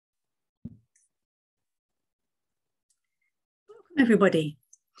Everybody,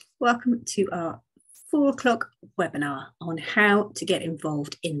 welcome to our 4 o'clock webinar on how to get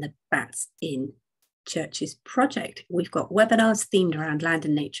involved in the Bats in Churches project. We've got webinars themed around land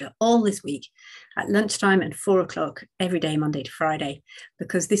and nature all this week at lunchtime and 4 o'clock every day, Monday to Friday,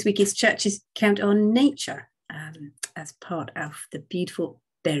 because this week is Churches Count on Nature as part of the beautiful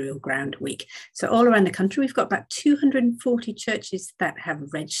Burial Ground Week. So all around the country, we've got about 240 churches that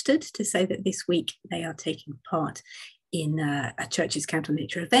have registered to say that this week they are taking part in a Churches Count on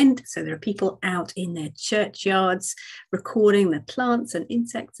Nature event. So there are people out in their churchyards recording the plants and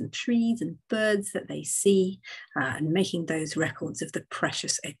insects and trees and birds that they see and making those records of the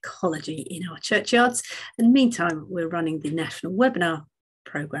precious ecology in our churchyards. And meantime, we're running the national webinar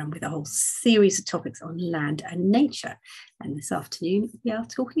programme with a whole series of topics on land and nature. And this afternoon, we are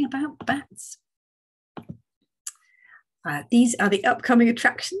talking about bats. These are the upcoming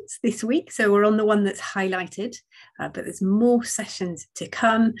attractions this week. So we're on the one that's highlighted, but there's more sessions to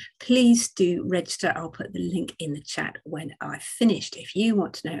come. Please do register. I'll put the link in the chat when I've finished. If you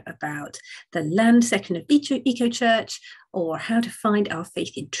want to know about the land section of Eco Church or how to find our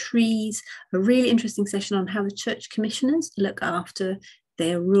faith in trees, a really interesting session on how the church commissioners look after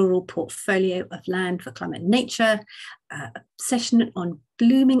their rural portfolio of land for climate and nature, a session on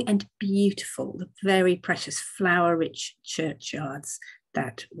blooming and beautiful, the very precious flower-rich churchyards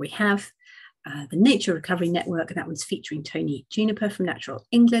that we have, the Nature Recovery Network, that one's featuring Tony Juniper from Natural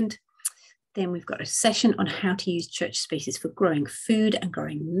England. Then we've got a session on how to use church spaces for growing food and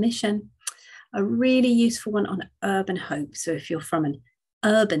growing mission, a really useful one on urban hope. So if you're from an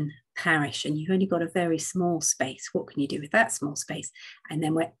urban parish and you've only got a very small space, what can you do with that small space? And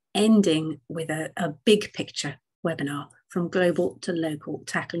then we're ending with a big picture webinar from global to local,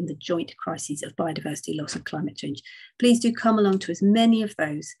 tackling the joint crises of biodiversity loss and climate change. Please do come along to as many of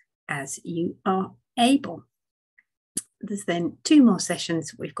those as you are able. There's then 2 more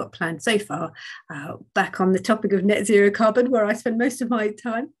sessions we've got planned so far, back on the topic of net zero carbon, where I spend most of my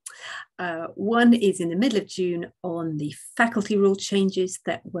time. One is in the middle of June on the faculty rule changes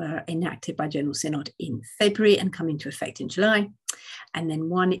that were enacted by General Synod in February and come into effect in July. And then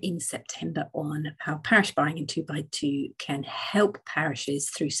one in September on how parish buying in 2x2 can help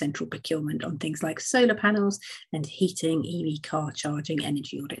parishes through central procurement on things like solar panels and heating, EV car charging,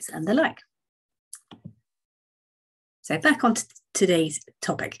 energy audits and the like. So back on to today's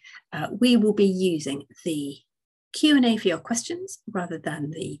topic, we will be using the Q&A for your questions rather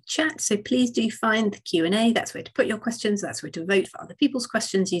than the chat. So please do find the Q&A. That's where to put your questions. That's where to vote for other people's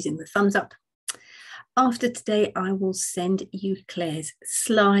questions using the thumbs up. After today, I will send you Claire's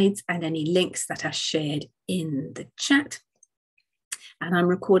slides and any links that are shared in the chat. And I'm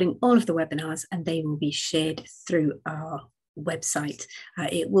recording all of the webinars and they will be shared through our website.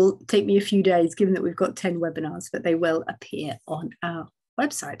 It will take me a few days given that we've got 10 webinars, but they will appear on our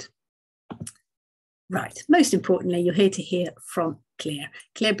website. Right, most importantly, you're here to hear from Claire.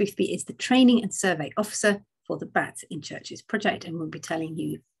 Claire Boothby is the Training and Survey Officer for the Bats in Churches project, and we'll be telling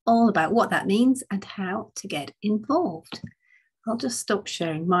you all about what that means and how to get involved. I'll just stop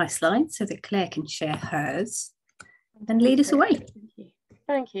sharing my slides so that Claire can share hers and lead us away.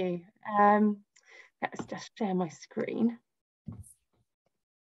 Thank you. Let's just share my screen.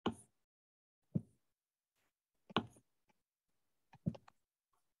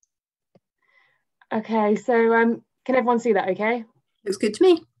 Okay, so can everyone see that okay? Looks good to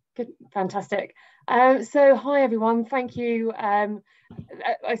me. Good, fantastic. So hi everyone, thank you.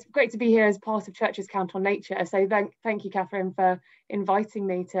 It's great to be here as part of Churches Count on Nature. So thank you, Catherine, for inviting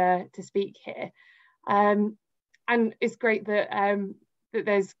me to speak here. And it's great that, that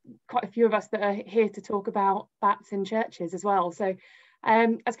there's quite a few of us that are here to talk about bats in churches as well. So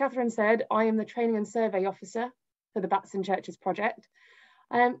as Catherine said, I am the Training and Survey Officer for the Bats in Churches project.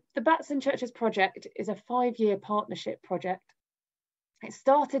 The Bats in Churches project is a 5-year partnership project. It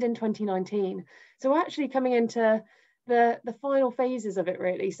started in 2019, so we're actually coming into the final phases of it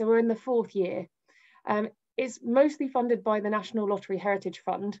really. So we're in the 4th year. It's mostly funded by the National Lottery Heritage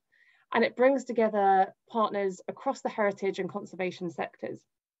Fund, and it brings together partners across the heritage and conservation sectors.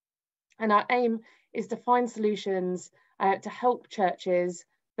 And our aim is to find solutions to help churches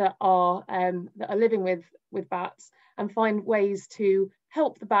that are living with bats and find ways to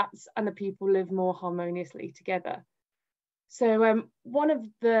help the bats and the people live more harmoniously together. So one of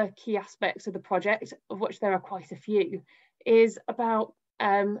the key aspects of the project, of which there are quite a few, is about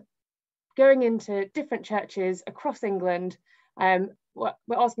going into different churches across England. We're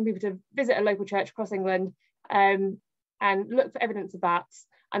asking people to visit a local church across England and look for evidence of bats.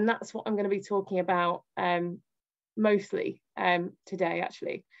 And that's what I'm going to be talking about mostly today,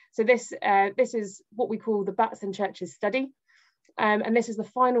 actually. So this is what we call the Bats in Churches study. And this is the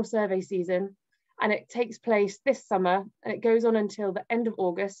final survey season, and it takes place this summer, and it goes on until the end of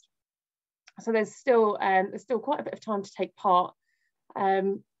August. So there's still quite a bit of time to take part.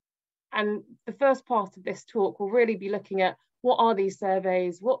 And the first part of this talk will really be looking at what are these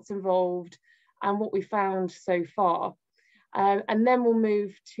surveys, what's involved, and what we found so far. And then we'll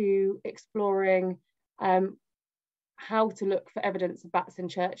move to exploring how to look for evidence of bats in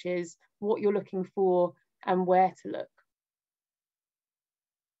churches, what you're looking for, and where to look.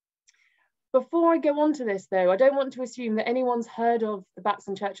 Before I go on to this, though, I don't want to assume that anyone's heard of the Bats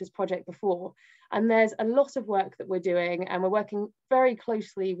in Churches project before. And there's a lot of work that we're doing, and we're working very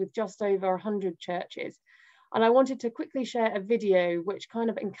closely with just over 100 churches. And I wanted to quickly share a video which kind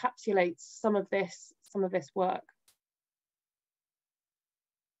of encapsulates some of this work.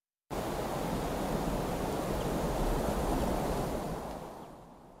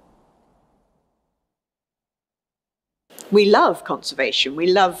 We love conservation. We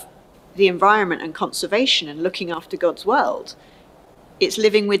love the environment and conservation and looking after God's world. It's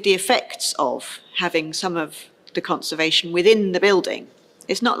living with the effects of having some of the conservation within the building.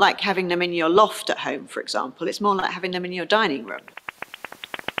 It's not like having them in your loft at home, for example. It's more like having them in your dining room.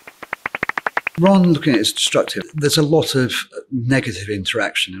 Rather than looking at it as destructive, there's a lot of negative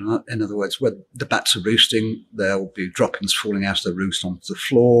interaction. In other words, where the bats are roosting, there'll be droppings falling out of the roost onto the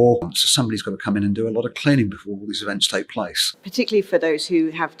floor. So somebody's got to come in and do a lot of cleaning before all these events take place. Particularly for those who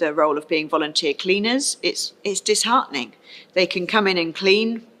have the role of being volunteer cleaners, it's disheartening. They can come in and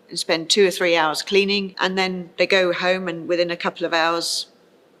clean and spend 2 or 3 hours cleaning, and then they go home, and within a couple of hours,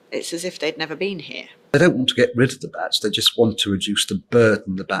 it's as if they'd never been here. They don't want to get rid of the bats, they just want to reduce the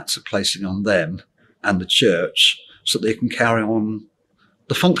burden the bats are placing on them and the church so they can carry on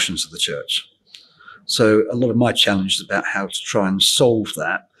the functions of the church. So a lot of my challenge is about how to try and solve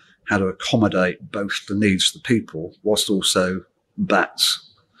that, how to accommodate both the needs of the people whilst also bats.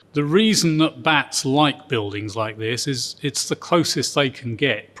 The reason that bats like buildings like this is it's the closest they can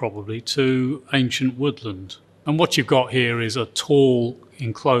get probably to ancient woodland. And what you've got here is a tall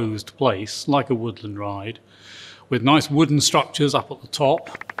enclosed place, like a woodland ride, with nice wooden structures up at the top,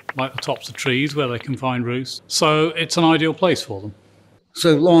 like the tops of trees where they can find roosts. So it's an ideal place for them.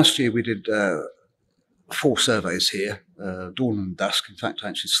 So last year we did 4 surveys here, dawn and dusk. In fact, I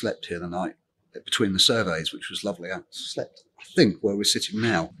actually slept here the night between the surveys, which was lovely. I slept, I think, where we're sitting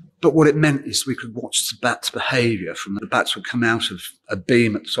now. But what it meant is we could watch the bats' behaviour. From the bats would come out of a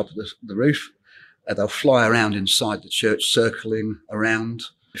beam at the top of the roof. They'll fly around inside the church, circling around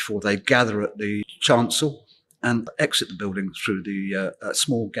before they gather at the chancel and exit the building through the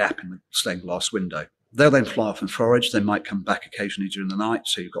small gap in the stained glass window. They'll then fly off and forage. They might come back occasionally during the night,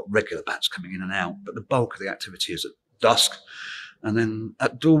 so you've got regular bats coming in and out, but the bulk of the activity is at dusk. And then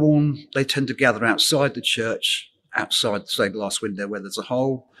at dawn, they tend to gather outside the church, outside the stained glass window where there's a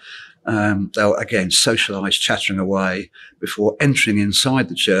hole. They'll again socialise, chattering away before entering inside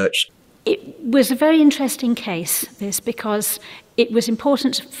the church. It was a very interesting case, this, because it was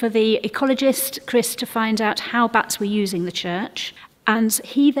important for the ecologist, Chris, to find out how bats were using the church. And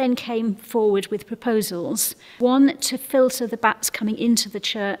he then came forward with proposals. One, to filter the bats coming into the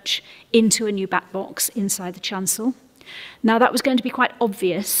church into a new bat box inside the chancel. Now, that was going to be quite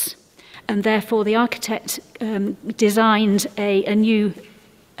obvious, and therefore the architect designed a new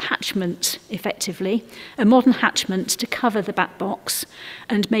hatchment, effectively, a modern hatchment to cover the bat box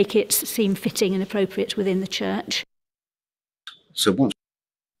and make it seem fitting and appropriate within the church. So once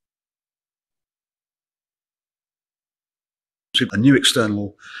a new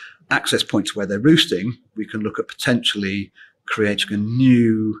external access point to where they're roosting, we can look at potentially creating a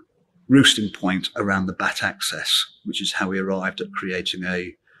new roosting point around the bat access, which is how we arrived at creating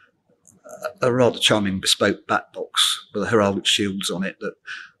a rather charming bespoke bat box with heraldic shields on it that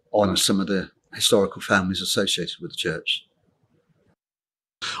honour some of the historical families associated with the church.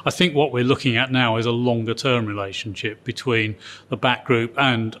 I think what we're looking at now is a longer term relationship between the bat group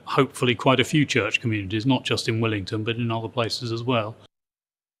and hopefully quite a few church communities, not just in Willington but in other places as well.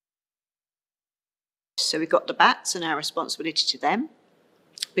 So we've got the bats and our responsibility to them.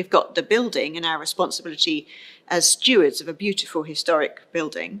 We've got the building and our responsibility as stewards of a beautiful historic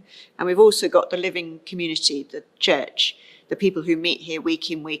building. And we've also got the living community, the church, the people who meet here week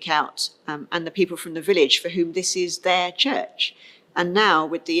in, week out, and the people from the village for whom this is their church. And now,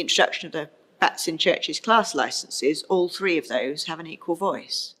 with the introduction of the Bats in Churches class licences, all 3 of those have an equal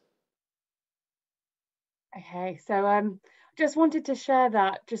voice. Okay, so just wanted to share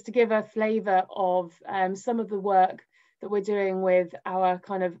that just to give a flavour of some of the work that we're doing with our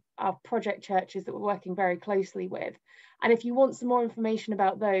project churches that we're working very closely with. And if you want some more information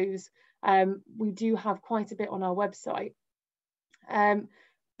about those, we do have quite a bit on our website.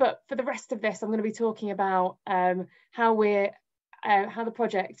 But for the rest of this, I'm going to be talking about how the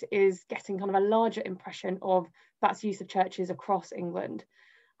project is getting kind of a larger impression of BAT's use of churches across England,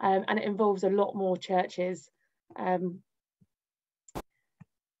 and it involves a lot more churches.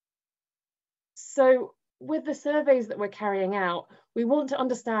 So with the surveys that we're carrying out, we want to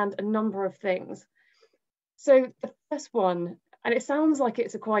understand a number of things. So the first one, and it sounds like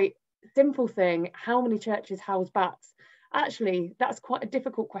it's a quite simple thing, how many churches house bats? Actually, that's quite a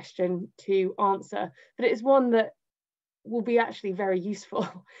difficult question to answer, but it is one that will be actually very useful.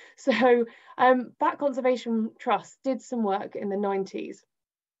 So Bat Conservation Trust did some work in the 90s,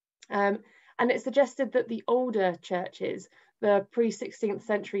 and it suggested that the older churches, the pre-16th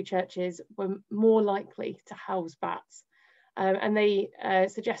century churches, were more likely to house bats. And they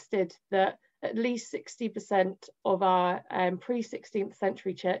suggested that at least 60% of our pre-16th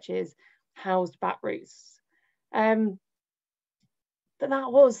century churches housed bat roosts. But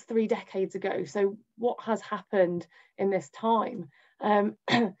that was 3 decades ago. So what has happened in this time? Are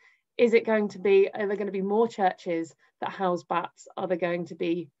there going to be more churches that house bats? Are there going to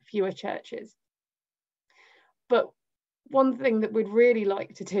be fewer churches? But one thing that we'd really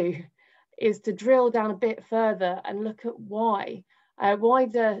like to do is to drill down a bit further and look at why. Why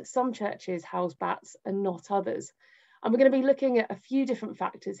do some churches house bats and not others? And we're going to be looking at a few different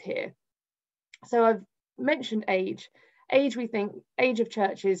factors here. So I've mentioned age. We think age of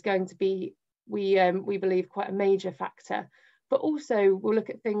church is going to be, we believe, quite a major factor. But also we'll look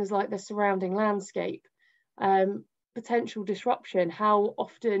at things like the surrounding landscape, potential disruption. How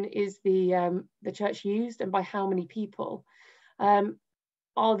often is the church used and by how many people?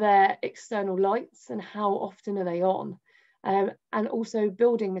 Are there external lights and how often are they on? And also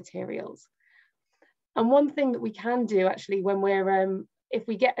building materials. And one thing that we can do actually when we're, if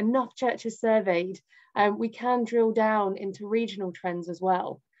we get enough churches surveyed, we can drill down into regional trends as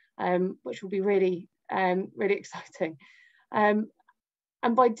well, which will be really, really exciting. And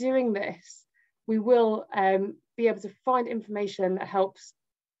by doing this, we will be able to find information that helps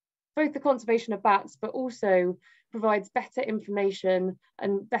both the conservation of bats, but also provides better information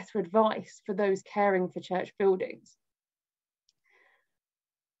and better advice for those caring for church buildings.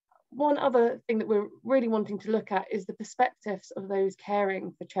 One other thing that we're really wanting to look at is the perspectives of those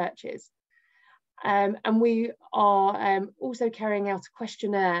caring for churches. And we are also carrying out a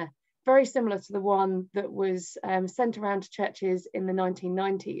questionnaire very similar to the one that was sent around to churches in the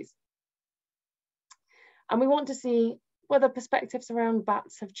 1990s. And we want to see whether perspectives around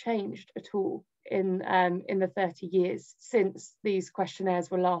bats have changed at all in the 30 years since these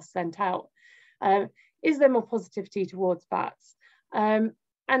questionnaires were last sent out. Is there more positivity towards bats?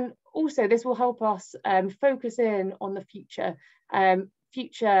 And also this will help us focus in on the future,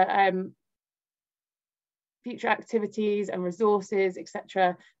 future activities and resources,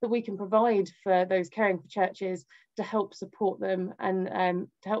 etc., that we can provide for those caring for churches to help support them and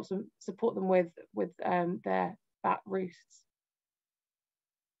to help them support them with their bat roosts.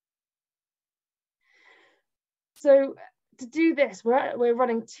 So to do this, we're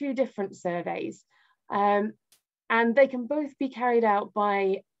running 2 different surveys, and they can both be carried out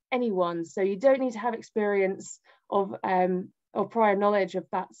by anyone. So you don't need to have experience of or prior knowledge of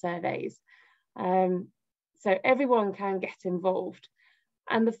bat surveys. So everyone can get involved.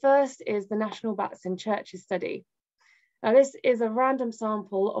 And the first is the National Bats in Churches study. Now this is a random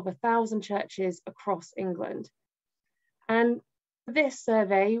sample of 1,000 churches across England. And for this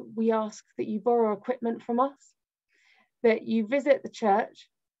survey, we ask that you borrow equipment from us, that you visit the church,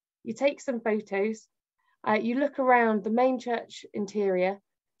 you take some photos, you look around the main church interior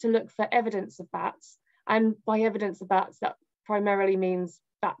to look for evidence of bats. And by evidence of bats, that primarily means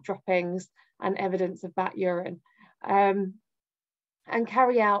bat droppings and evidence of bat urine. And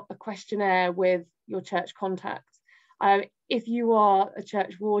carry out a questionnaire with your church contacts. If you are a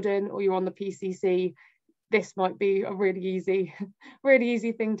church warden or you're on the PCC, this might be a really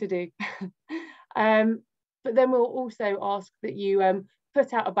easy thing to do. But then we'll also ask that you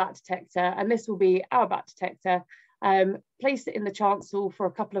put out a bat detector, and this will be our bat detector, place it in the chancel for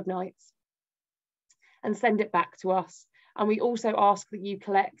a couple of nights and send it back to us. And we also ask that you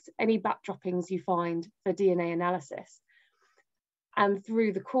collect any bat droppings you find for DNA analysis. And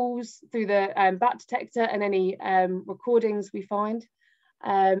through the calls, through the bat detector and any recordings we find,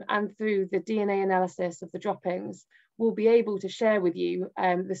 and through the DNA analysis of the droppings, we'll be able to share with you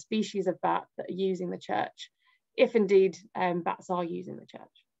the species of bat that are using the church, if indeed bats are using the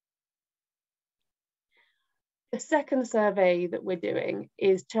church. The second survey that we're doing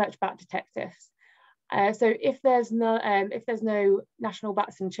is church bat detectives. So if there's no National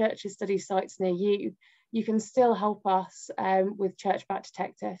Bats in Churches study sites near you, you can still help us with church bat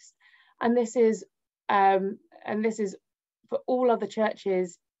detectors. And this is for all other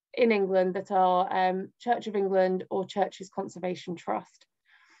churches in England that are Church of England or Churches Conservation Trust.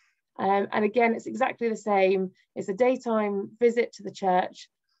 And again, it's exactly the same. It's a daytime visit to the church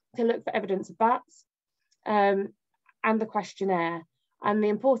to look for evidence of bats and the questionnaire. And the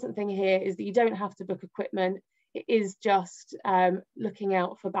important thing here is that you don't have to book equipment. It is just looking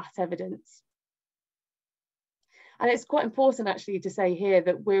out for bat evidence. And it's quite important actually to say here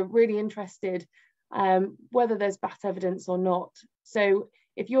that we're really interested whether there's bat evidence or not. So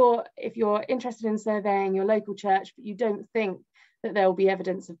if you're interested in surveying your local church, but you don't think that there will be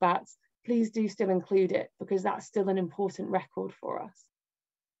evidence of bats, please do still include it, because that's still an important record for us.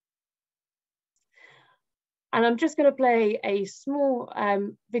 And I'm just going to play a small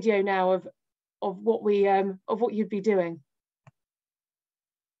video now of what you'd be doing.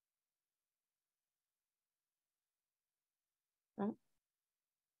 Oh.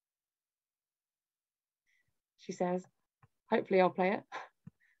 She says, hopefully I'll play it.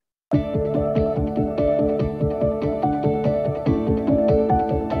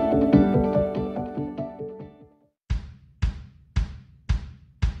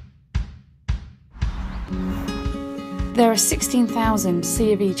 There are 16,000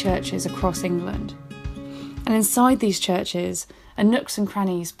 C of E churches across England, and inside these churches are nooks and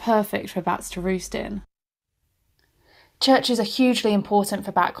crannies perfect for bats to roost in. Churches are hugely important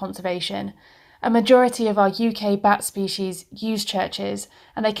for bat conservation. A majority of our UK bat species use churches,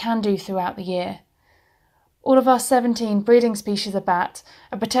 and they can do throughout the year. All of our 17 breeding species of bat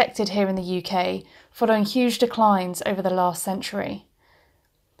are protected here in the UK, following huge declines over the last century.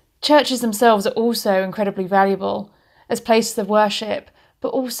 Churches themselves are also incredibly valuable, as places of worship, but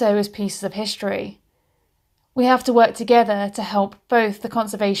also as pieces of history. We have to work together to help both the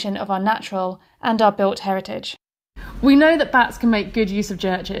conservation of our natural and our built heritage. We know that bats can make good use of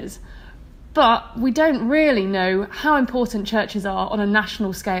churches, but we don't really know how important churches are on a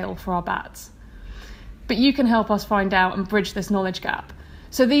national scale for our bats. But you can help us find out and bridge this knowledge gap.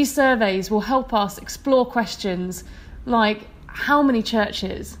 So these surveys will help us explore questions like, how many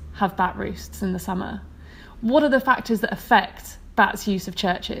churches have bat roosts in the summer? What are the factors that affect bats' use of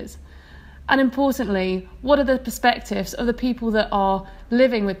churches? And importantly, what are the perspectives of the people that are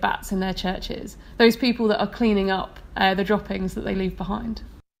living with bats in their churches, those people that are cleaning up the droppings that they leave behind?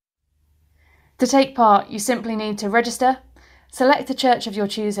 To take part, you simply need to register, select a church of your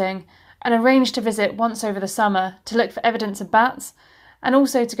choosing, and arrange to visit once over the summer to look for evidence of bats, and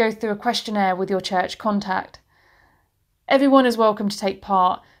also to go through a questionnaire with your church contact. Everyone is welcome to take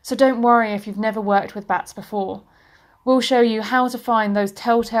part, so don't worry if you've never worked with bats before. We'll show you how to find those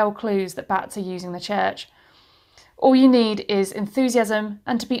telltale clues that bats are using the church. All you need is enthusiasm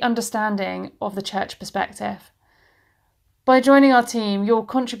and to be understanding of the church perspective. By joining our team, you'll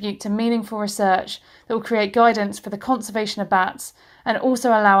contribute to meaningful research that will create guidance for the conservation of bats and also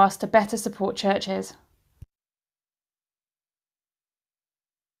allow us to better support churches.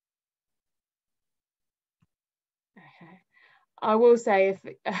 I will say,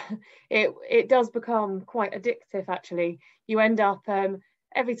 if it does become quite addictive, actually. You end up,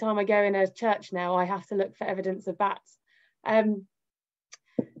 every time I go in a church now, I have to look for evidence of bats.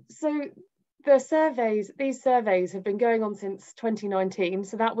 So these surveys have been going on since 2019,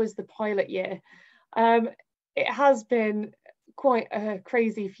 so that was the pilot year. It has been quite a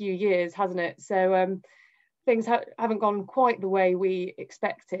crazy few years, hasn't it? So things haven't gone quite the way we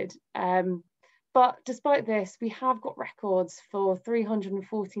expected. But despite this, we have got records for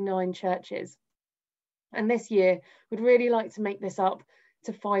 349 churches. And this year, we'd really like to make this up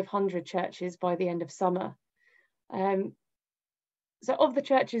to 500 churches by the end of summer. So of the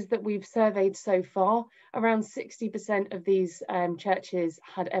churches that we've surveyed so far, around 60% of these churches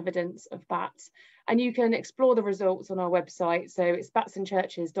had evidence of bats. And you can explore the results on our website. So it's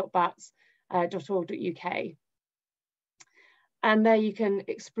batsandchurches.bats.org.uk. And there you can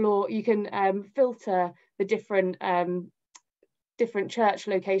explore, you can filter the different church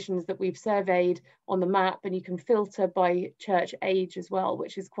locations that we've surveyed on the map, and you can filter by church age as well,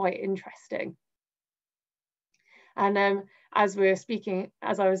 which is quite interesting. And as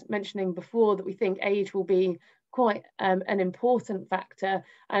I was mentioning before, that we think age will be quite an important factor.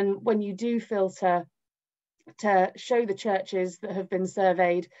 And when you do filter to show the churches that have been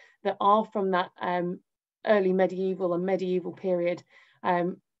surveyed that are from that early medieval and medieval period,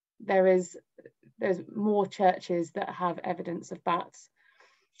 there's more churches that have evidence of bats.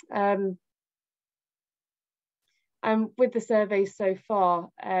 And with the surveys so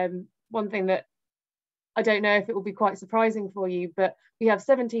far, one thing that I don't know if it will be quite surprising for you, but we have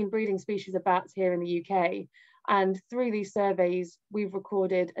 17 breeding species of bats here in the UK. And through these surveys, we've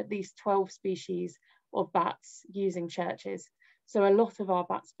recorded at least 12 species of bats using churches. So a lot of our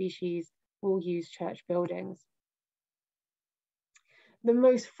bat species will use church buildings. The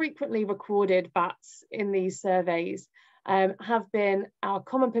most frequently recorded bats in these surveys have been our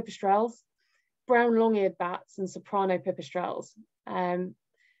common pipistrelles, brown long-eared bats, and soprano pipistrelles.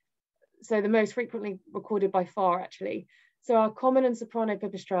 So the most frequently recorded by far, actually. So our common and soprano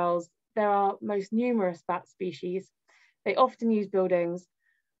pipistrelles, they're our most numerous bat species. They often use buildings,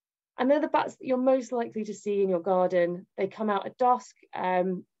 and they're the bats that you're most likely to see in your garden. They come out at dusk,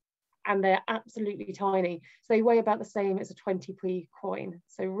 and they're absolutely tiny. So they weigh about the same as a 20p coin.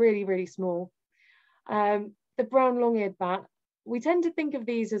 So really, really small. The brown long-eared bat, we tend to think of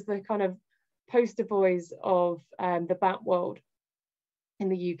these as the kind of poster boys of the bat world in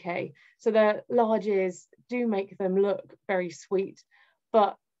the UK. So their large ears do make them look very sweet,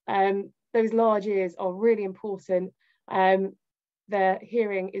 but those large ears are really important. Their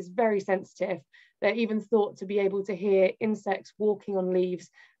hearing is very sensitive. They're even thought to be able to hear insects walking on leaves,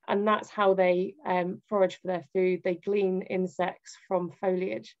 and that's how they forage for their food. They glean insects from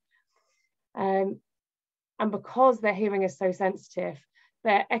foliage. And because their hearing is so sensitive,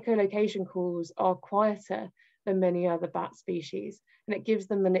 their echolocation calls are quieter than many other bat species, and it gives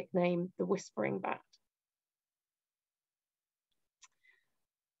them the nickname the whispering bat.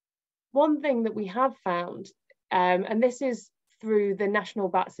 One thing that we have found, and this is through the National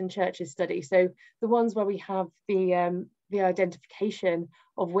Bats in Churches study, so the ones where we have the identification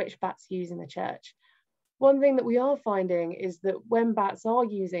of which bats use in the church. One thing that we are finding is that when bats are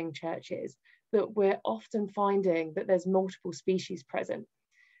using churches, that we're often finding that there's multiple species present.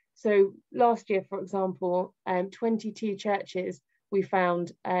 So last year, for example, 22 churches, we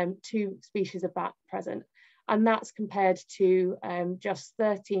found 2 species of bat present, and that's compared to just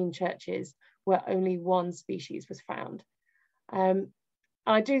 13 churches where only 1 species was found.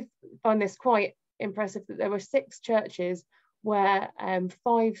 I do find this quite impressive that there were 6 churches where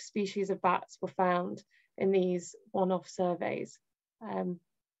 5 species of bats were found in these one-off surveys.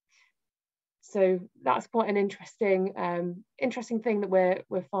 So that's quite an interesting thing that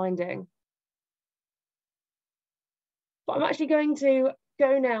we're finding. But I'm actually going to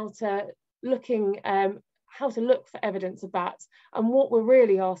go now to looking how to look for evidence of bats and what we're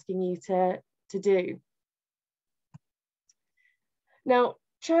really asking you to do. Now,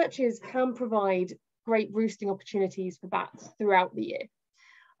 churches can provide great roosting opportunities for bats throughout the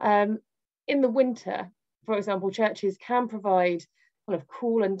year. In the winter, for example, churches can provide kind of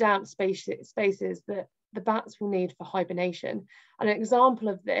cool and damp spaces that the bats will need for hibernation. And an example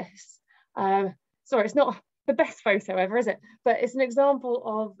of this, sorry, it's not the best photo ever, is it? But it's an example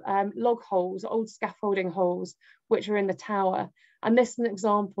of log holes, old scaffolding holes, which are in the tower. And this is an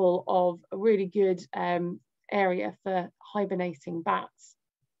example of a really good area for hibernating bats.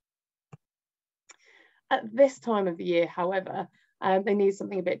 At this time of the year, however, they need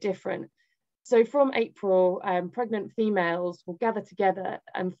something a bit different. So from April, pregnant females will gather together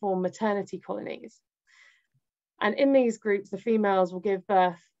and form maternity colonies. And in these groups, the females will give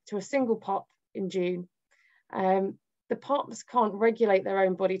birth to a single pup in June. The pups can't regulate their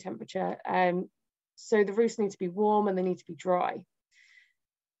own body temperature, so the roosts need to be warm and they need to be dry.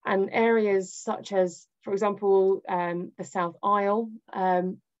 And areas such as, for example, the South Isle,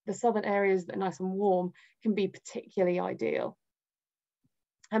 the southern areas that are nice and warm can be particularly ideal.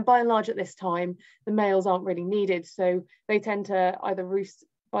 And by and large at this time, the males aren't really needed, so they tend to either roost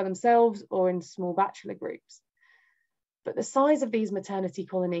by themselves or in small bachelor groups. But the size of these maternity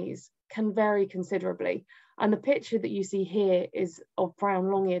colonies can vary considerably. And the picture that you see here is of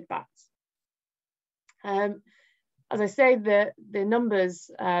brown long-eared bats. As I say, the numbers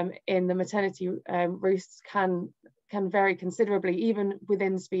in the maternity roosts can vary considerably, even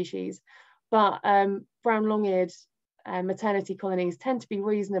within species. But brown long-eared maternity colonies tend to be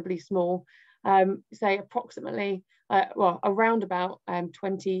reasonably small, say approximately, around about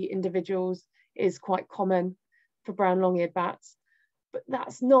 20 individuals is quite common for brown long-eared bats. But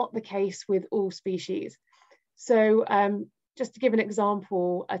that's not the case with all species. So just to give an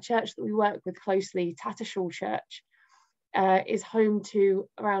example, a church that we work with closely, Tattershall Church, is home to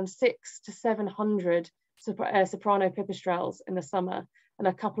around 600 to 700 soprano pipistrelles in the summer and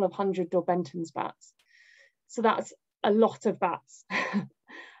a couple of hundred Dorbenton's bats. So that's a lot of bats.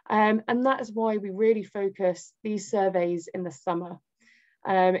 And that's why we really focus these surveys in the summer.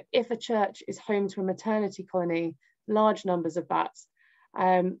 If a church is home to a maternity colony, large numbers of bats,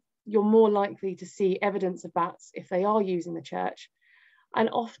 you're more likely to see evidence of bats if they are using the church. And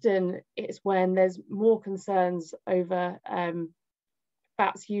often it's when there's more concerns over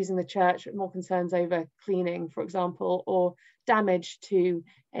bats using the church, more concerns over cleaning, for example, or damage to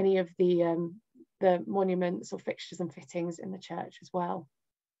any of the monuments or fixtures and fittings in the church as well.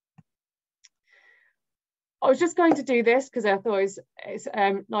 I was just going to do this because I thought it's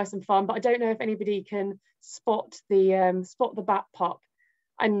nice and fun, but I don't know if anybody can spot the bat pup.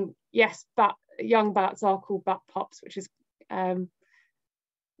 And yes, young bats are called bat pups, which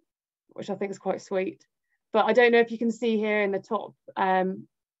I think is quite sweet. But I don't know if you can see here in the top,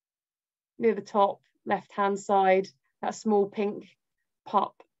 near the top left-hand side, that small pink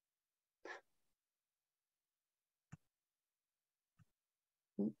pup.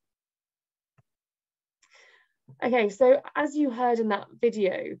 Okay, so as you heard in that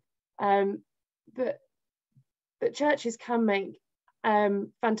video, that churches can make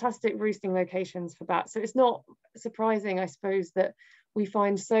fantastic roosting locations for bats. So it's not surprising, I suppose, that we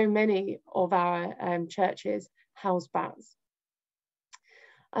find so many of our churches house bats.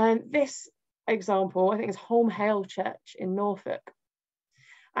 This example, I think, is Holme Hale Church in Norfolk.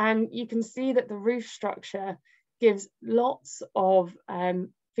 And you can see that the roof structure gives lots of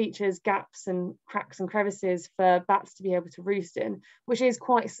features, gaps and cracks and crevices for bats to be able to roost in, which is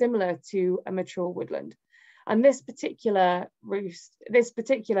quite similar to a mature woodland. And this particular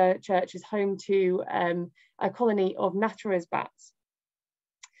church is home to a colony of Natterer's bats.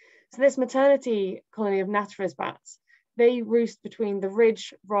 So this maternity colony of Natterer's bats, they roost between the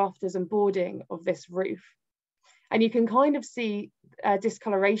ridge, rafters and boarding of this roof. And you can kind of see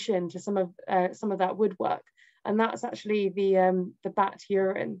discoloration to some of that woodwork. And that's actually the bat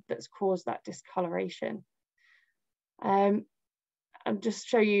urine that's caused that discoloration. I'll just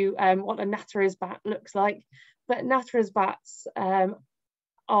show you what a Natterer's bat looks like. But Natterer's bats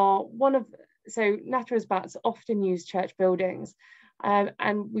Natterer's bats often use church buildings.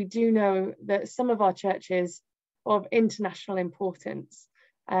 And we do know that some of our churches are of international importance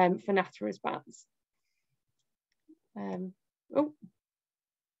for Natterer's bats.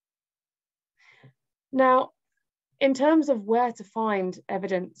 Now, in terms of where to find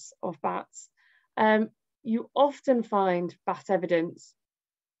evidence of bats, you often find bat evidence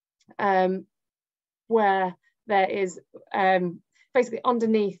where there is basically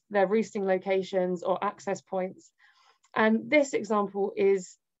underneath their roosting locations or access points. And this example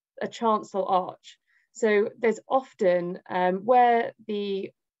is a chancel arch. So there's often where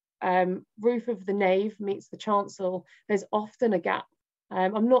the roof of the nave meets the chancel, there's often a gap.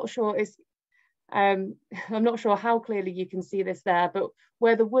 I'm not sure how clearly you can see this there, but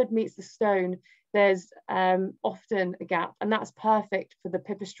where the wood meets the stone, there's often a gap, and that's perfect for the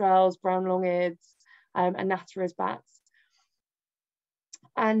pipistrelles, brown long-eareds, and Natterer's bats.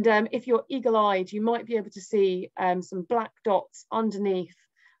 And if you're eagle-eyed, you might be able to see some black dots underneath,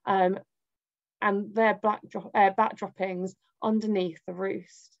 and they're bat droppings underneath the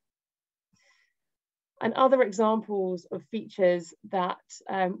roost. And other examples of features that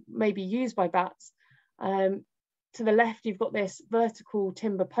may be used by bats, to the left, you've got this vertical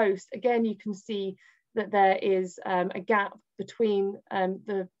timber post. Again, you can see that there is a gap between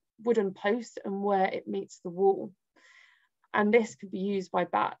the wooden post and where it meets the wall. And this could be used by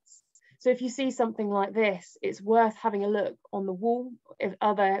bats. So if you see something like this, it's worth having a look on the wall. If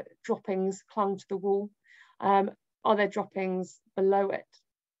other droppings clung to the wall, are there droppings below it?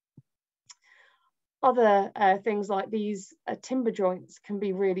 Other things like these timber joints can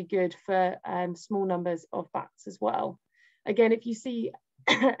be really good for small numbers of bats as well. Again, if you see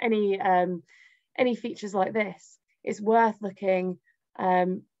any features like this, it's worth looking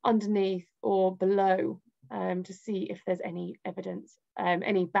underneath or below to see if there's any evidence,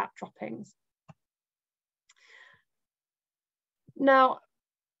 any bat droppings. Now,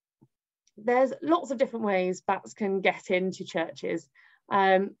 there's lots of different ways bats can get into churches.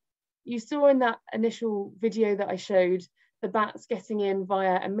 You saw in that initial video that I showed the bats getting in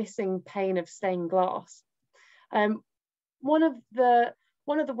via a missing pane of stained glass. One of the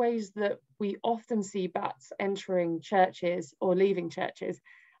ways that we often see bats entering churches or leaving churches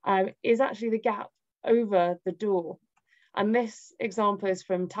is actually the gap over the door. And this example is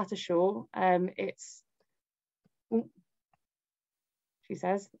from Tattershall. She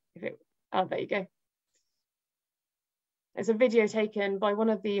says, there you go. It's a video taken by one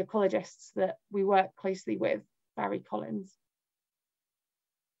of the ecologists that we work closely with, Barry Collins.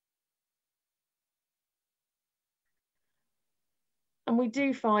 And we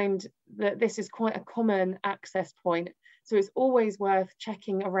do find that this is quite a common access point. So it's always worth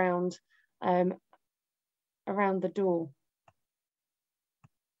checking around the door.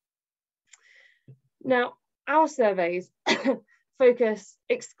 Now, our surveys focus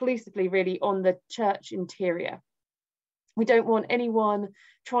exclusively really on the church interior. We don't want anyone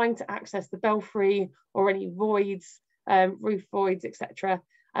trying to access the belfry or any voids, roof voids, etc.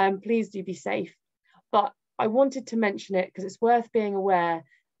 Please do be safe. But I wanted to mention it because it's worth being aware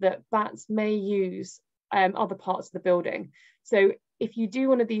that bats may use other parts of the building. So if you do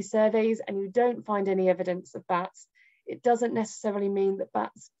one of these surveys and you don't find any evidence of bats, it doesn't necessarily mean that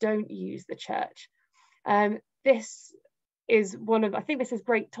bats don't use the church. This is I think this is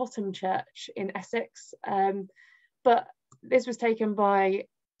Great Totham Church in Essex, but this was taken by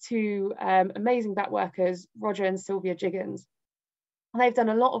two amazing bat workers, Roger and Sylvia Jiggins. And they've done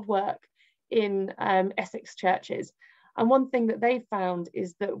a lot of work in Essex churches. And one thing that they found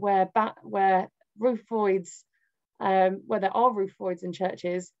is that where roof voids, where there are roof voids in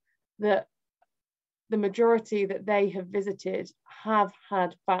churches, that the majority that they have visited have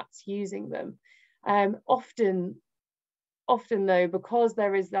had bats using them. Often though, because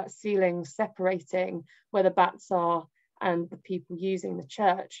there is that ceiling separating where the bats are and the people using the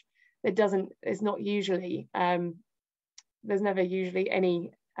church, there's never usually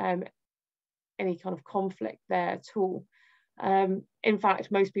any kind of conflict there at all. In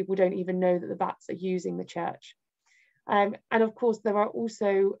fact, most people don't even know that the bats are using the church. And of course, there are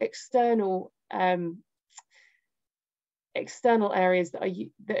also external areas that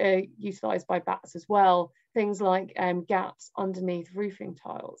are utilised by bats as well, things like gaps underneath roofing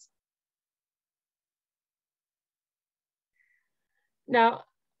tiles. Now,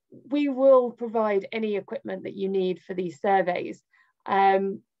 we will provide any equipment that you need for these surveys.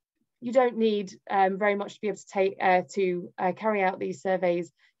 You don't need very much to be able to carry out these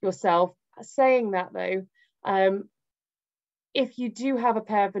surveys yourself. Saying that though, if you do have a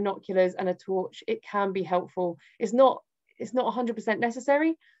pair of binoculars and a torch, it can be helpful. It's not 100%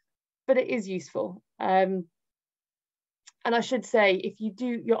 necessary, but it is useful. And I should say, if you do,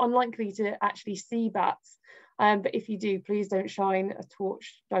 you're unlikely to actually see bats, but if you do, please don't shine a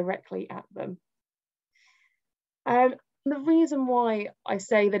torch directly at them. The reason why I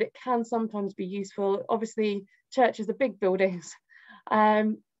say that it can sometimes be useful, obviously churches are big buildings,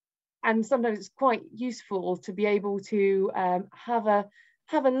 and sometimes it's quite useful to be able to have a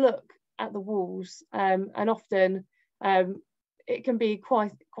look at the walls, and often it can be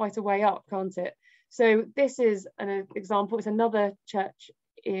quite a way up, can't it? So this is an example. It's another church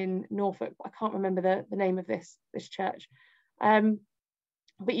in Norfolk. I can't remember the name of this church,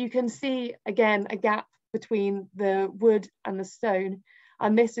 but you can see again a gap between the wood and the stone,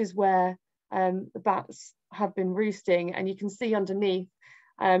 and this is where the bats have been roosting, and you can see underneath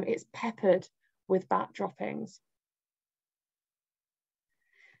it's peppered with bat droppings.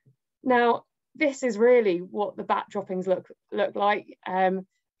 Now, this is really what the bat droppings look like.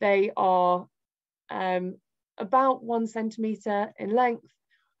 They are about 1 centimetre in length.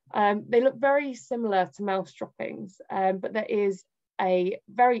 They look very similar to mouse droppings, but there is a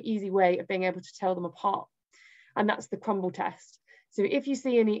very easy way of being able to tell them apart, and that's the crumble test. So if you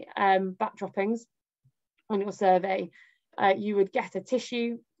see any bat droppings on your survey, you would get a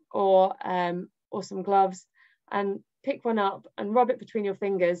tissue or some gloves and pick one up and rub it between your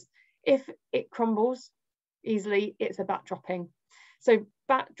fingers. If it crumbles easily, it's a bat dropping. So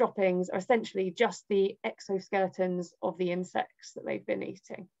bat droppings are essentially just the exoskeletons of the insects that they've been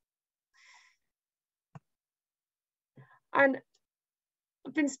eating. And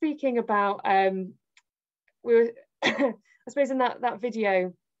I've been speaking about, I suppose in that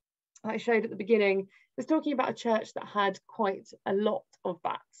video I showed at the beginning, I was talking about a church that had quite a lot of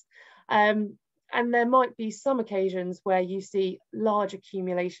bats. And there might be some occasions where you see large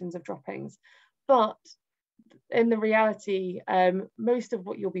accumulations of droppings, but in the reality, most of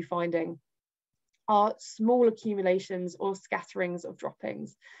what you'll be finding are small accumulations or scatterings of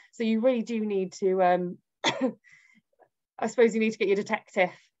droppings. So you really do need to, I suppose you need to get your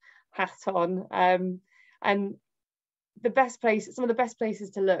detective hat on. And the best place, some of the best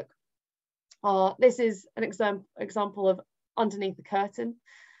places to look are, this is an example of underneath the curtain,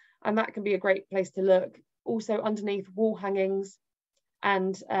 and that can be a great place to look. Also underneath wall hangings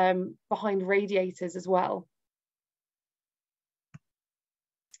and behind radiators as well.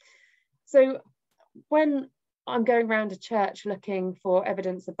 So when I'm going around a church looking for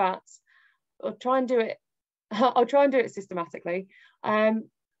evidence of bats, I'll try and do it systematically.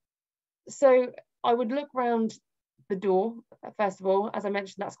 So I would look round the door, first of all. As I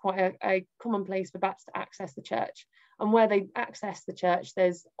mentioned, that's quite a common place for bats to access the church. And where they access the church,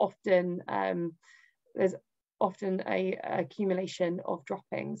 there's often a accumulation of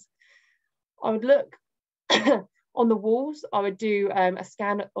droppings. I would look on the walls. I would do a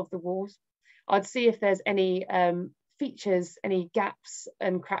scan of the walls. I'd see if there's any features any gaps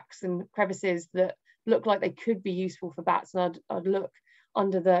and cracks and crevices that look like they could be useful for bats, and I'd look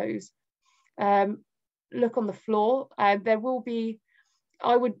under those. Look on the floor. There will be,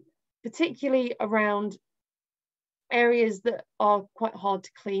 I would, particularly around areas that are quite hard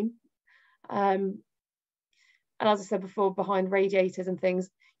to clean. And as I said before, behind radiators and things,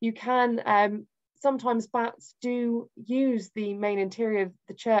 you can, sometimes bats do use the main interior of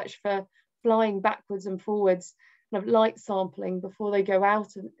the church for flying backwards and forwards, kind of light sampling before they go out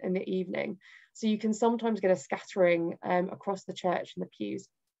in the evening. So you can sometimes get a scattering across the church and the pews.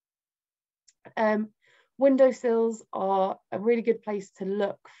 Windowsills are a really good place to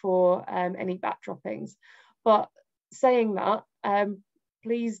look for any bat droppings. But saying that,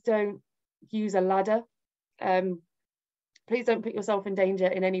 please don't use a ladder. Please don't put yourself in danger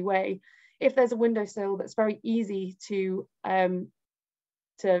in any way. If there's a windowsill that's very easy to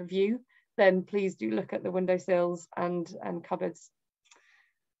view, then please do look at the windowsills and cupboards.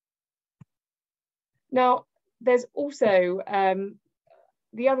 Now, there's also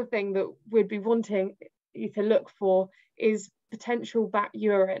the other thing that we'd be wanting you to look for is potential bat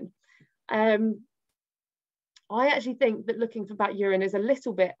urine. I actually think that looking for bat urine is a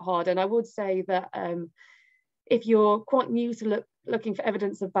little bit hard, and I would say that if you're quite new to looking for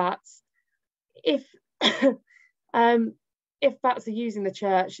evidence of bats, if bats are using the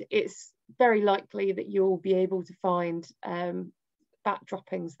church, it's very likely that you'll be able to find bat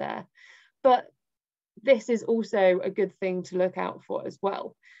droppings there. But this is also a good thing to look out for as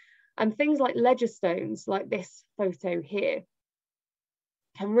well. And things like ledger stones, like this photo here,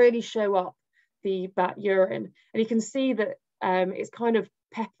 can really show up the bat urine. And you can see that it's kind of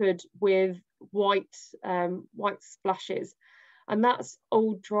peppered with white splashes, and that's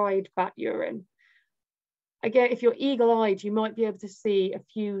old dried bat urine. Again, if you're eagle-eyed, you might be able to see a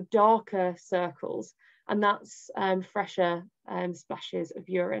few darker circles, and that's fresher splashes of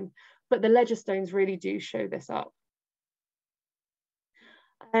urine. But the ledger stones really do show this up.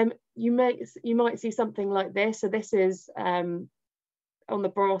 You might see something like this. So this is on the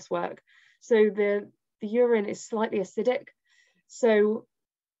brass work. So the urine is slightly acidic, so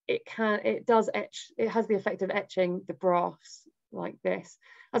it has the effect of etching the brass like this.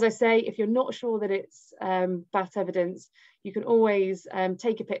 As I say, if you're not sure that it's bat evidence, you can always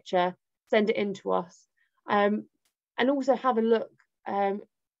take a picture, send it in to us, and also have a look.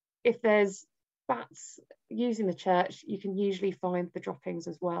 If there's bats using the church, you can usually find the droppings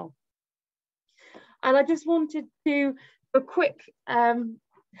as well. And I just wanted to do a quick,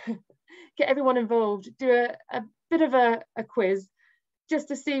 get everyone involved, do a bit of a quiz, just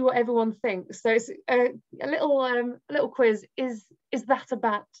to see what everyone thinks. So it's a little quiz. Is that a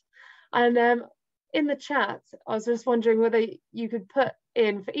bat? And in the chat, I was just wondering whether you could put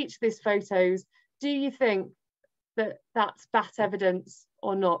in for each of these photos, do you think that that's bat evidence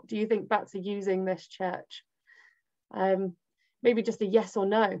or not? Do you think bats are using this church? Maybe just a yes or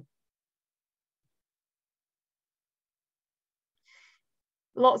no.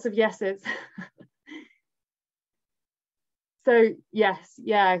 Lots of yeses. So yes,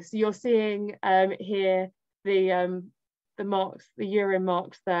 yeah. So you're seeing here the marks, the urine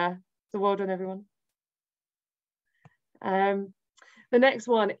marks there. So well done, everyone. The next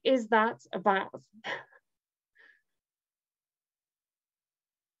one, is that a bat?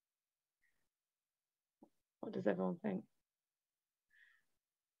 What does everyone think?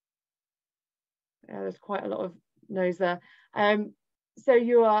 Yeah, there's quite a lot of no's there. So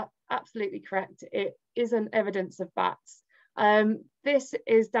you are absolutely correct. It isn't evidence of bats. This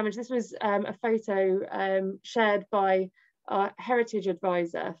is damage. This was a photo shared by our heritage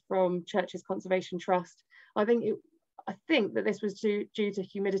advisor from Churches Conservation Trust. I think that this was due to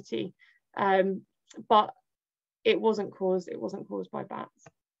humidity, but it wasn't caused by bats.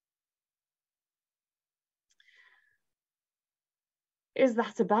 Is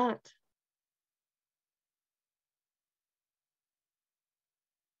that a bat?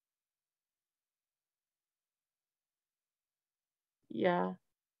 Yeah,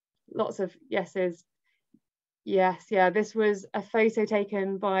 lots of yeses. Yes, yeah, this was a photo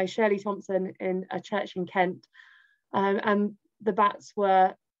taken by Shirley Thompson in a church in Kent, and the bats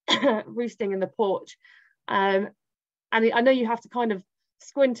were roosting in the porch. And I know you have to kind of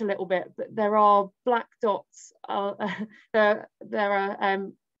squint a little bit, but there are black dots. There are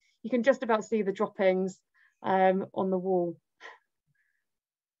you can just about see the droppings on the wall.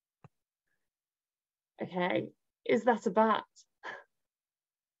 Okay, is that a bat?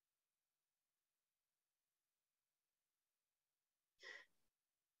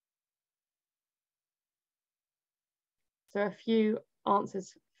 So a few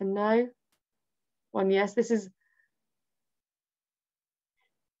answers for no. One yes. This is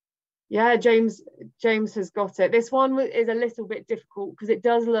Yeah, James has got it. This one is a little bit difficult because it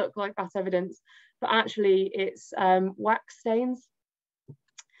does look like bat evidence, but actually it's wax stains.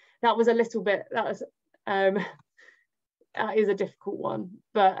 That was a little bit, that is a difficult one,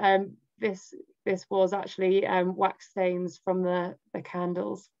 but this was actually wax stains from the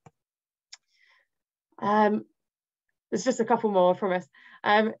candles. There's just a couple more, I promise.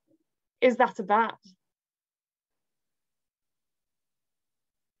 Is that a bat?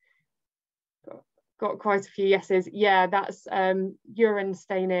 Got quite a few yeses. Yeah, that's urine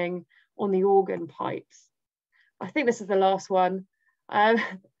staining on the organ pipes. I think this is the last one. What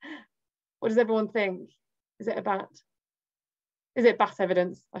does everyone think? Is it a bat? Is it bat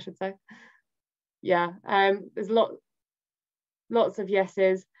evidence, I should say? Yeah, there's lots of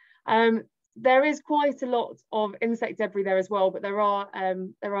yeses. There is quite a lot of insect debris there as well, but there are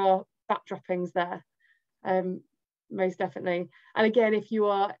bat droppings there, most definitely. And again, if you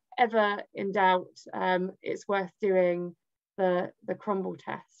are ever in doubt, it's worth doing the crumble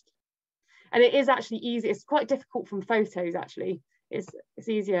test. And it is actually easy. It's quite difficult from photos, actually. It's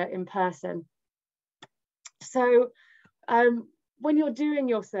easier in person. So when you're doing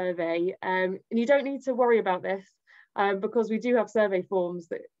your survey, and you don't need to worry about this, because we do have survey forms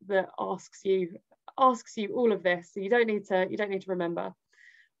that asks you all of this, so you don't need to remember.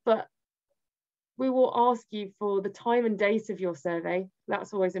 But we will ask you for the time and date of your survey.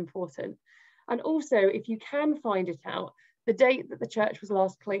 That's always important. And also, if you can find it out, the date that the church was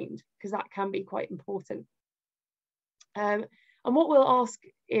last cleaned, because that can be quite important. And what we'll ask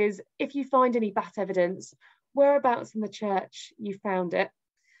is, if you find any bat evidence, whereabouts in the church you found it.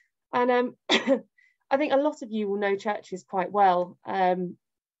 And I think a lot of you will know churches quite well,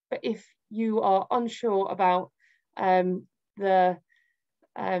 but if you are unsure about the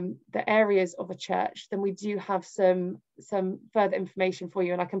areas of a church, then we do have some further information for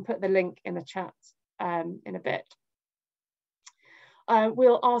you, and I can put the link in the chat in a bit.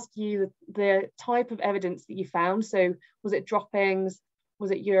 We'll ask you the type of evidence that you found. So was it droppings?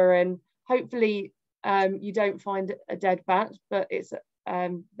 Was it urine? Hopefully you don't find a dead bat, but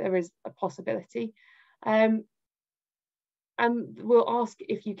there is a possibility. And we'll ask,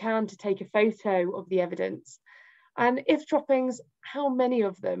 if you can, to take a photo of the evidence. And if droppings, how many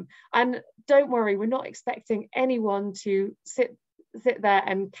of them? And don't worry, we're not expecting anyone to sit there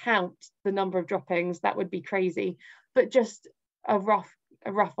and count the number of droppings. That would be crazy. But just a rough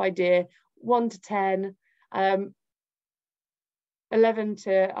idea: 1 to 10, 11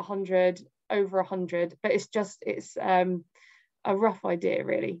 to 100, over 100. But it's a rough idea,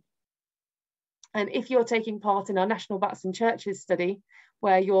 really. And if you're taking part in our National Bats in Churches study,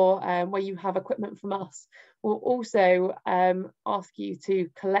 where you have equipment from us, we'll also ask you to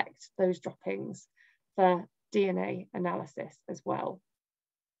collect those droppings for DNA analysis as well.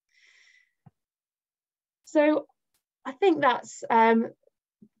 So I think that's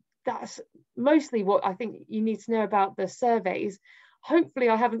mostly what I think you need to know about the surveys. Hopefully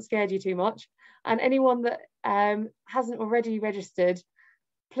I haven't scared you too much, and anyone that hasn't already registered,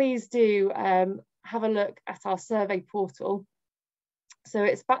 please do have a look at our survey portal. So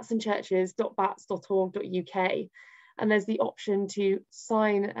it's batsandchurches.bats.org.uk, and there's the option to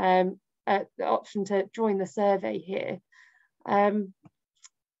sign, the option to join the survey here.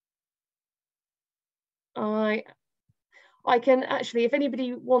 I can actually, if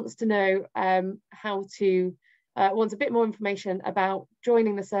anybody wants to know how to, wants a bit more information about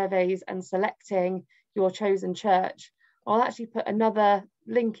joining the surveys and selecting your chosen church, I'll actually put another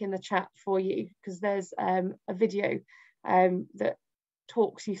link in the chat for you, because there's a video that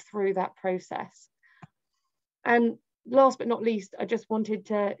talks you through that process. And last but not least, I just wanted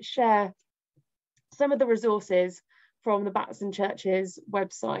to share some of the resources from the Bats and Churches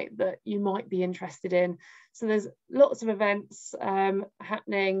website that you might be interested in. So there's lots of events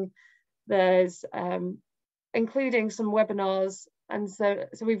happening. There's including some webinars, and so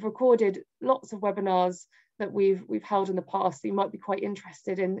we've recorded lots of webinars that we've held in the past. So you might be quite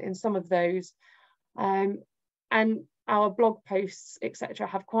interested in some of those, and our blog posts, etc.,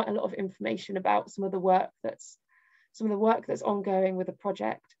 have quite a lot of information about some of the work that's ongoing with the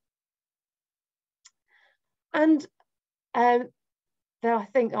project. And then I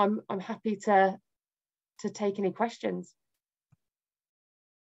think I'm happy to take any questions.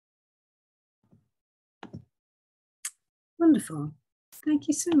 Wonderful. Thank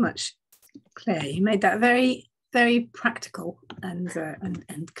you so much, Claire. You made that very, very practical and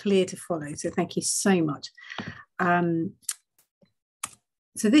clear to follow. So thank you so much.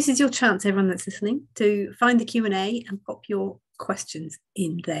 So this is your chance, everyone that's listening, to find the Q&A and pop your questions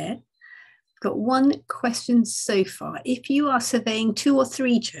in there. Got one question so far. If you are surveying 2 or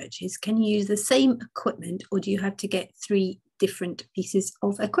 3 churches, can you use the same equipment, or do you have to get 3 different pieces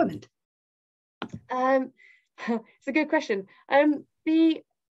of equipment? It's a good question. The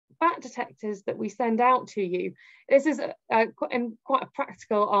bat detectors that we send out to you, this is quite a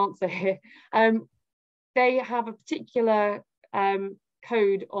practical answer here. They have a particular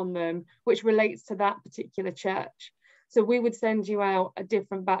code on them which relates to that particular church. So we would send you out a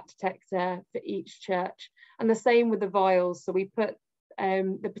different bat detector for each church, and the same with the vials. So we put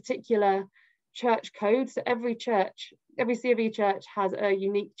the particular church code. So every church, every COV church has a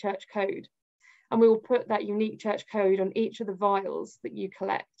unique church code, and we will put that unique church code on each of the vials that you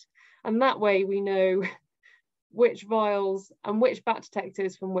collect. And that way we know which vials and which bat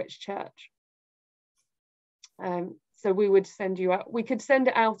detectors from which church. So we would send you out, we could send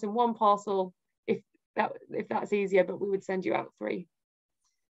it out in one parcel if that's easier, but we would send you out 3.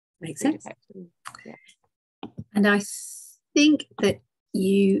 Makes sense. Yeah. And I think that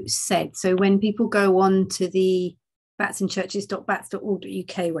you said, so when people go on to the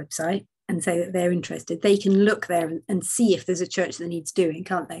batsandchurches.bats.org.uk website and say that they're interested, they can look there and see if there's a church that needs doing,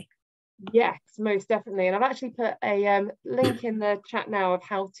 can't they? Yes, most definitely. And I've actually put a link in the chat now of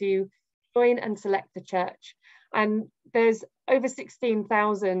how to join and select a church. And there's over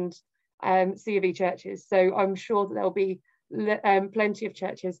 16,000 COV churches, so I'm sure that there'll be plenty of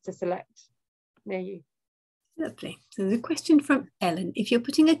churches to select near you. Lovely. So there's a question from Ellen. If you're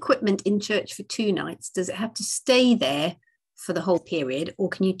putting equipment in church for 2 nights, does it have to stay there for the whole period, or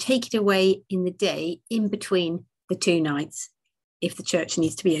can you take it away in the day in between the 2 nights if the church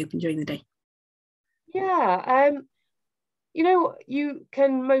needs to be open during the day? Yeah, you know, you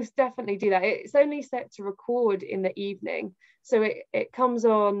can most definitely do that. It's only set to record in the evening, so it comes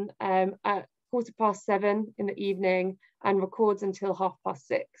on at 7:15 in the evening and records until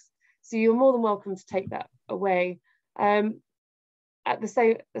 6:30. So you're more than welcome to take that away. At the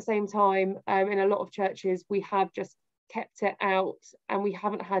same time, in a lot of churches, we have just kept it out, and we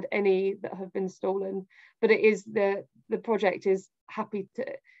haven't had any that have been stolen. But it is the project is happy to,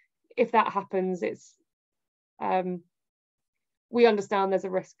 if that happens, it's we understand there's a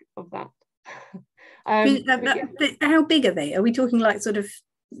risk of that. How big are they? Are we talking like sort of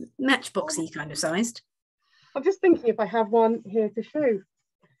matchboxy kind of sized? I'm just thinking if I have one here to show.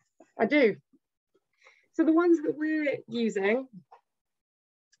 I do. So the ones that we're using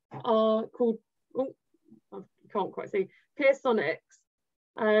are called, oh, I can't quite see, Pearsonics.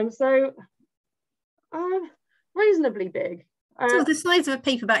 So reasonably big. So the size of a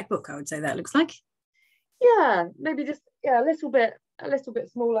paperback book, I would say that looks like. Yeah, maybe just a little bit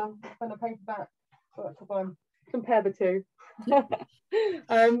smaller than a paperback. Compare the two.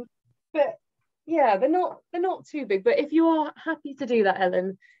 But yeah, they're not too big. But if you are happy to do that,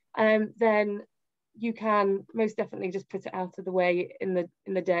 Ellen, then you can most definitely just put it out of the way in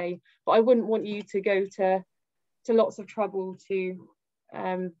the day. But I wouldn't want you to go to lots of trouble to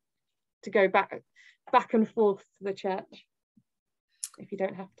go back and forth to the church if you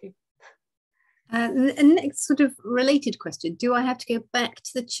don't have to. And next sort of related question, do I have to go back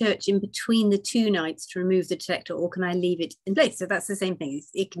to the church in between the 2 nights to remove the detector, or can I leave it in place? So that's the same thing,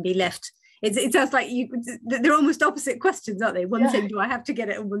 it can be left. It sounds like they're almost opposite questions, aren't they? One saying, do I have to get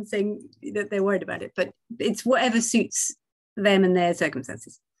it, and one saying that they're worried about it, but it's whatever suits them and their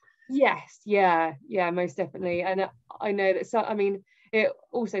circumstances. Yes, yeah, most definitely. And I know that, so I mean, it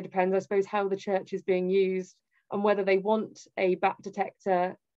also depends, I suppose, how the church is being used and whether they want a bat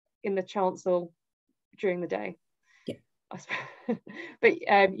detector in the chancel during the day. Yeah. But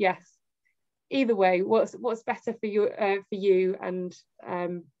yes, either way, what's better for you, and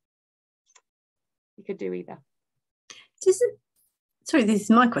you could do either. Sorry, this is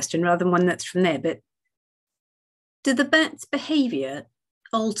my question rather than one that's from there, but do the bats' behaviour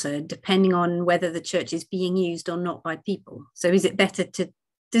alter depending on whether the church is being used or not by people? So is it better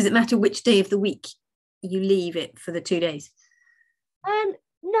does it matter which day of the week you leave it for the 2 days?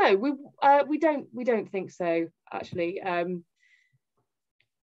 No, we don't think so, actually.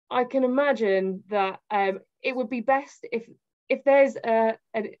 I can imagine that it would be best if there's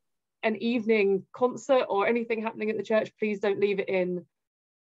an evening concert or anything happening at the church, please don't leave it in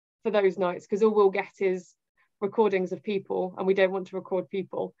for those nights, because all we'll get is recordings of people, and we don't want to record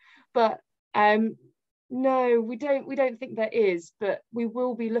people. But no, we don't think there is, but we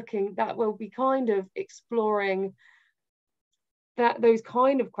will be looking, that will be kind of exploring those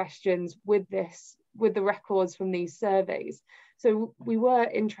kind of questions with the records from these surveys. So we're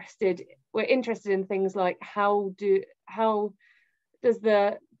interested in things like how does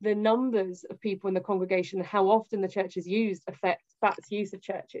the numbers of people in the congregation, how often the church is used, affect BAT's use of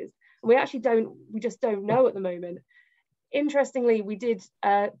churches. We just don't know at the moment. Interestingly, we did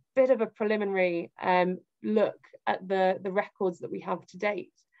a bit of a preliminary look at the records that we have to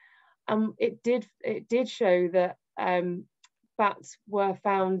date. It did show that bats were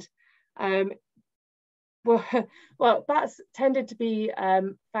found, bats tended to be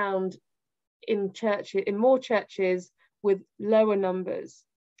found in more churches with lower numbers,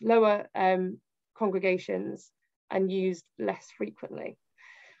 lower congregations, and used less frequently.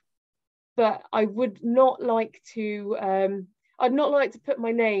 But I would not like to I'd not like to put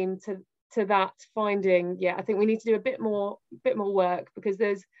my name to that finding. Yeah, I think we need to do a bit more work, because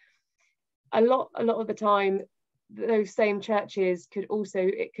there's a lot of the time those same churches could also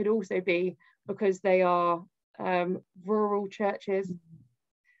be because they are rural churches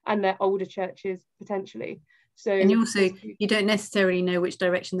and they're older churches potentially. So, and you don't necessarily know which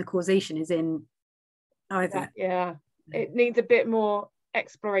direction the causation is in either. Yeah, it needs a bit more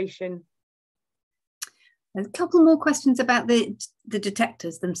exploration. There's a couple more questions about the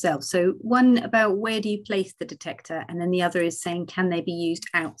detectors themselves. So one about where do you place the detector, and then the other is saying, can they be used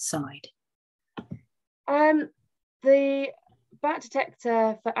outside? The bat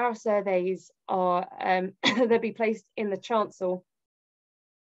detector for our surveys are they'll be placed in the chancel,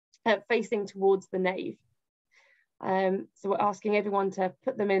 facing towards the nave. So we're asking everyone to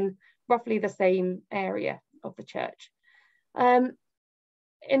put them in roughly the same area of the church.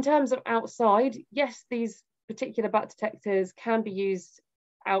 In terms of outside, yes, these particular bat detectors can be used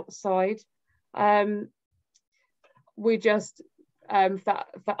outside. We just,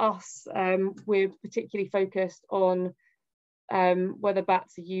 for us, we're particularly focused on whether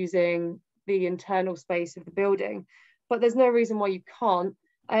bats are using the internal space of the building, but there's no reason why you can't.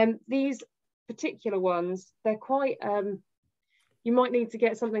 These particular ones, they're quite, you might need to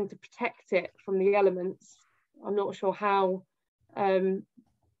get something to protect it from the elements. I'm not sure how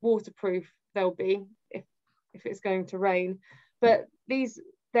waterproof they'll be if it's going to rain, but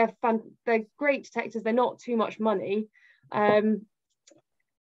they're great detectors. They're not too much money,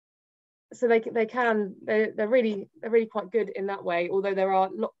 so they're really quite good in that way, although there are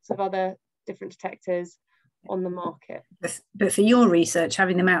lots of other different detectors on the market. But for your research,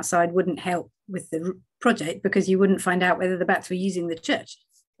 having them outside wouldn't help with the project, because you wouldn't find out whether the bats were using the church.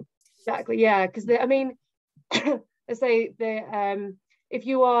 Exactly, yeah, because I mean, let's say if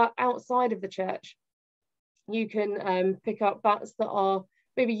you are outside of the church, you can pick up bats that are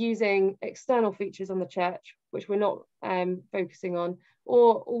maybe using external features on the church, which we're not focusing on,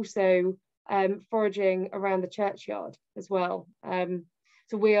 or also foraging around the churchyard as well.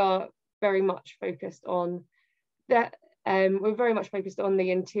 So we are very much focused on that. We're very much focused on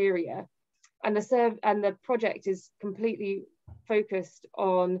the interior, and the project is completely focused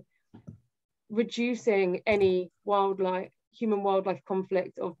on reducing any human wildlife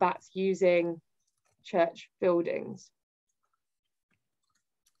conflict of bats using church buildings.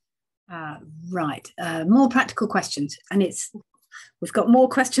 Right, more practical questions, and we've got more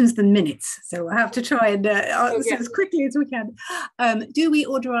questions than minutes, so we'll have to try and answer as quickly as we can. Do we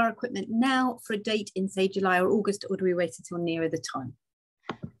order our equipment now for a date in, say, July or August, or do we wait until nearer the time?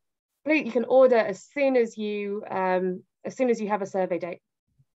 You can order as soon as you have a survey date.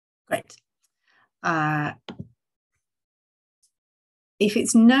 Great. If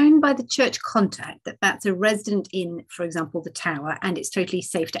it's known by the church contact that bats are resident in, for example, the tower, and it's totally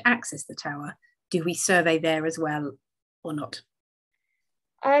safe to access the tower, do we survey there as well or not?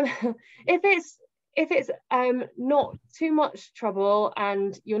 If it's not too much trouble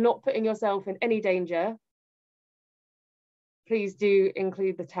and you're not putting yourself in any danger, please do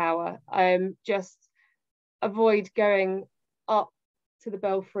include the tower. Just avoid going up to the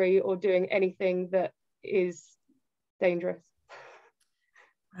belfry or doing anything that is dangerous.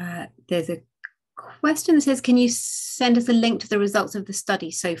 There's a question that says, can you send us a link to the results of the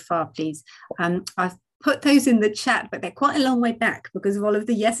study so far, please? I've put those in the chat, but they're quite a long way back because of all of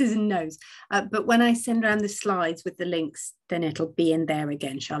the yeses and nos. But when I send around the slides with the links, then it'll be in there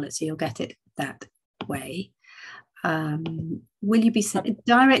again, Charlotte, so you'll get it that way. Will you be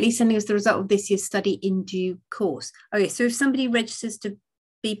directly sending us the result of this year's study in due course? Okay, so if somebody registers to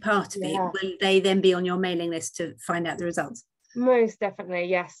be part of it, will they then be on your mailing list to find out the results? Most definitely,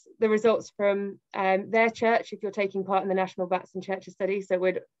 yes. The results from their church, if you're taking part in the National Bats and Churches Study, so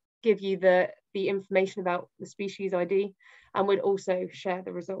we'd give you the information about the species ID, and we'd also share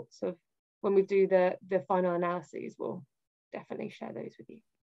the results of when we do the final analyses. We'll definitely share those with you.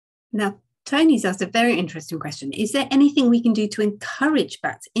 Now, Tony's asked a very interesting question. Is there anything we can do to encourage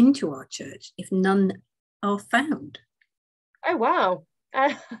bats into our church if none are found? Oh, wow.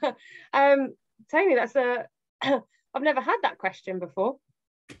 Tony, that's I've never had that question before.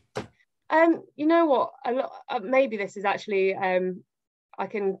 You know what? Maybe this is actually, I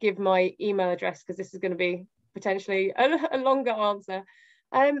can give my email address because this is going to be potentially a longer answer.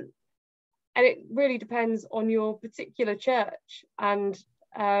 And it really depends on your particular church. And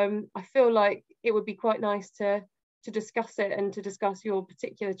I feel like it would be quite nice to discuss it and to discuss your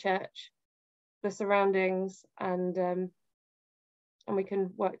particular church, the surroundings, and we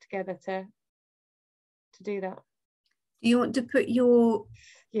can work together to do that. Do you want to put your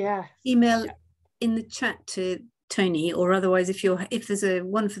email in the chat to Tony, or otherwise if there's a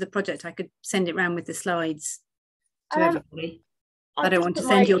one for the project, I could send it around with the slides to everybody. I don't want to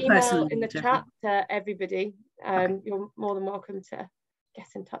send your personal in the chat to everybody. Okay. You're more than welcome to get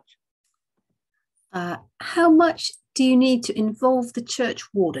in touch. How much do you need to involve the church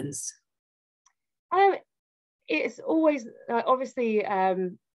wardens? It's always obviously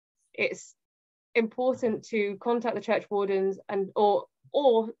it's important to contact the church wardens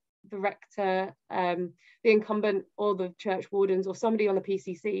or the rector, the incumbent, or the church wardens, or somebody on the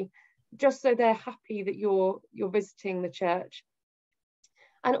PCC, just so they're happy that you're visiting the church,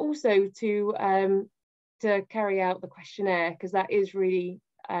 and also to carry out the questionnaire, because that is really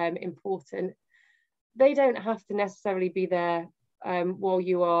important. They don't have to necessarily be there while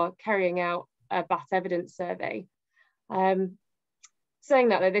you are carrying out a BAT evidence survey. Saying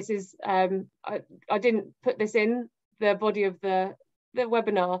that, though, this is I didn't put this in the body of the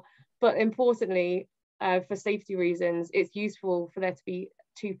webinar, but importantly, for safety reasons, it's useful for there to be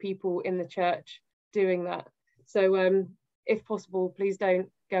 2 people in the church doing that. So if possible, please don't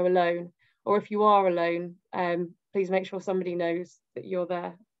go alone, or if you are alone, please make sure somebody knows that you're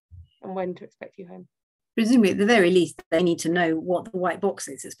there and when to expect you home. Presumably, at the very least, they need to know what the white box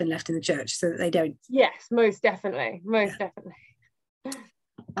is that's been left in the church, so that they don't. Yes, most definitely, definitely.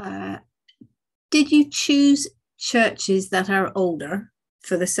 Did you choose churches that are older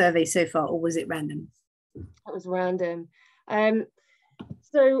for the survey so far, or was it random? It was random.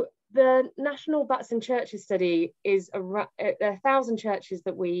 So the National Bats and Churches study is there are 1,000 churches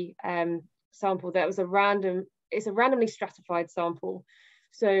that we sampled. That was it's a randomly stratified sample.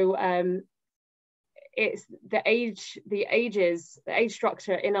 So it's the age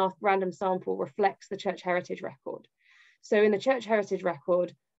structure in our random sample reflects the church heritage record. So in the church heritage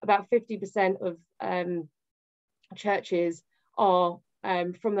record, about 50% of churches are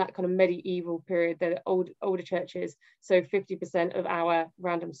from that kind of medieval period, the older churches. So 50% of our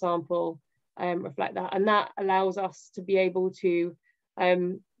random sample reflect that, and that allows us to be able to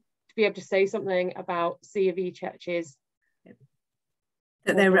say something about C of E churches,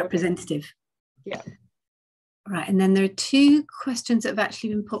 that they're representative. Yeah. Right, and then there are 2 questions that have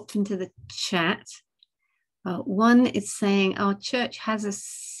actually been popped into the chat. One is saying our church has a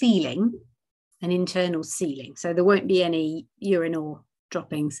ceiling, an internal ceiling, so there won't be any urine or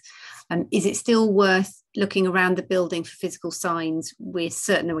droppings. Is it still worth looking around the building for physical signs? We're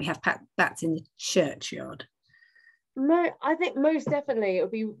certain that we have bats in the churchyard. No, I think most definitely it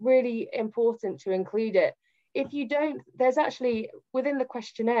would be really important to include it. If you don't, there's actually within the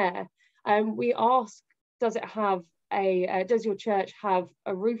questionnaire, we ask, does your church have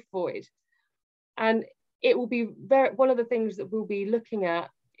a roof void? And it will be one of the things that we'll be looking at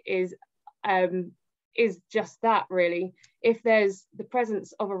is just that, really. If there's the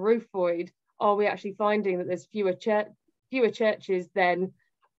presence of a roof void, are we actually finding that there's fewer churches than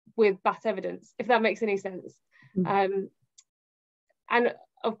with BAT evidence, if that makes any sense? Mm-hmm. And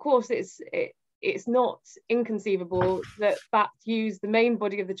of course, it's not inconceivable that bats use the main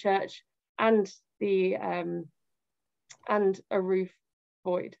body of the church and and a roof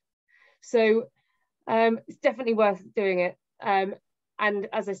void. So it's definitely worth doing it. And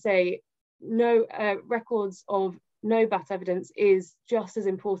as I say, no records of no BAT evidence is just as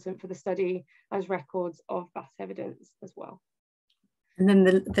important for the study as records of BAT evidence as well. And then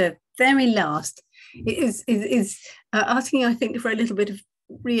the very last is asking, I think, for a little bit of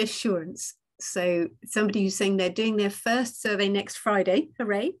reassurance. So somebody who's saying they're doing their first survey next Friday,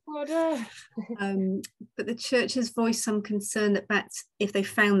 hooray. Well done. But the church has voiced some concern that bats, if they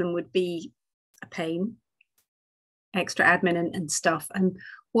found them, would be a pain, extra admin and stuff. And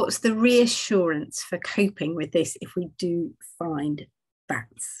what's the reassurance for coping with this if we do find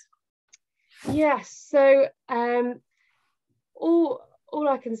bats? Yes, so all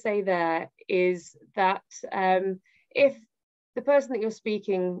I can say there is that if the person that you're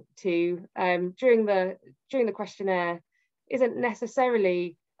speaking to during the questionnaire isn't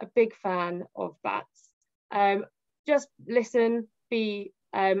necessarily a big fan of bats, just listen, be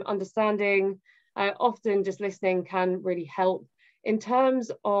understanding. Often just listening can really help. In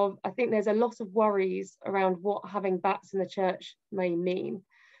terms of, I think there's a lot of worries around what having bats in the church may mean.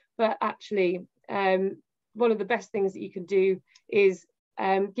 but actually one of the best things that you can do is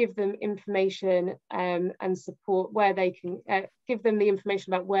give them information and support where they can, give them the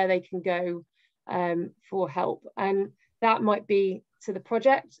information about where they can go for help. And that might be to the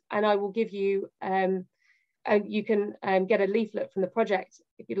project, and I will give you, you can get a leaflet from the project,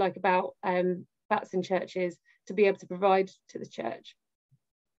 if you'd like, about bats in churches to be able to provide to the church.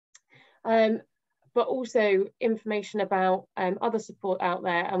 But also information about other support out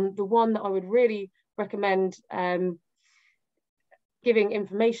there. And the one that I would really recommend giving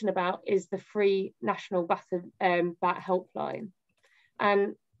information about is the free National Bat Helpline.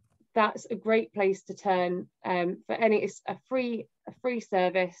 And that's a great place to turn for any, it's a free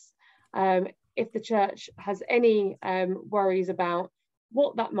service. If the church has any worries about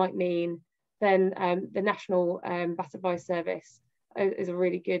what that might mean, then the National Bat Advice Service is a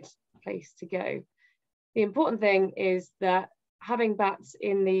really good place to go. The important thing is that having bats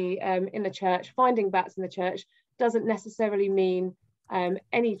in the church, finding bats in the church, doesn't necessarily mean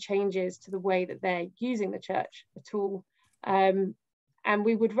any changes to the way that they're using the church at all. And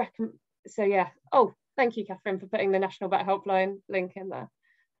we would recommend, so yeah, oh, thank you, Catherine, for putting the National Bat Helpline link in there.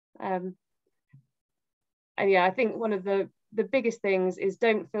 And yeah, I think one of the biggest things is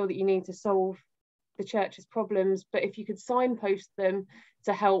don't feel that you need to solve the church's problems, but if you could signpost them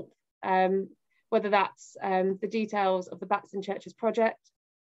to help, whether that's the details of the Bats in Churches project,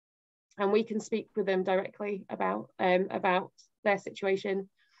 and we can speak with them directly about their situation,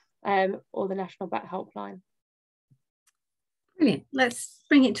 or the National Bat Helpline. Brilliant. Let's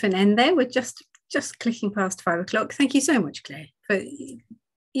bring it to an end there. We're just clicking past 5 o'clock. Thank you so much, Claire, for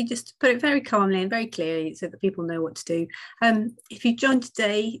you just put it very calmly and very clearly so that people know what to do. If you joined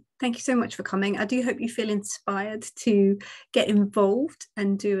today, thank you so much for coming. I do hope you feel inspired to get involved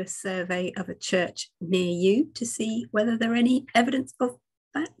and do a survey of a church near you to see whether there are any evidence of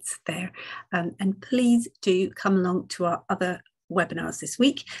bats there. And please do come along to our other webinars this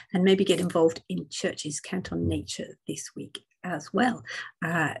week and maybe get involved in Churches Count on Nature this week as well.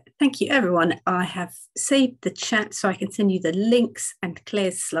 Thank you, everyone. I have saved the chat so I can send you the links and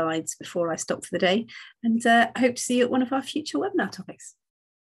Claire's slides before I stop for the day, and I hope to see you at one of our future webinar topics.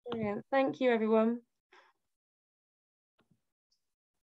 Brilliant. Thank you, everyone.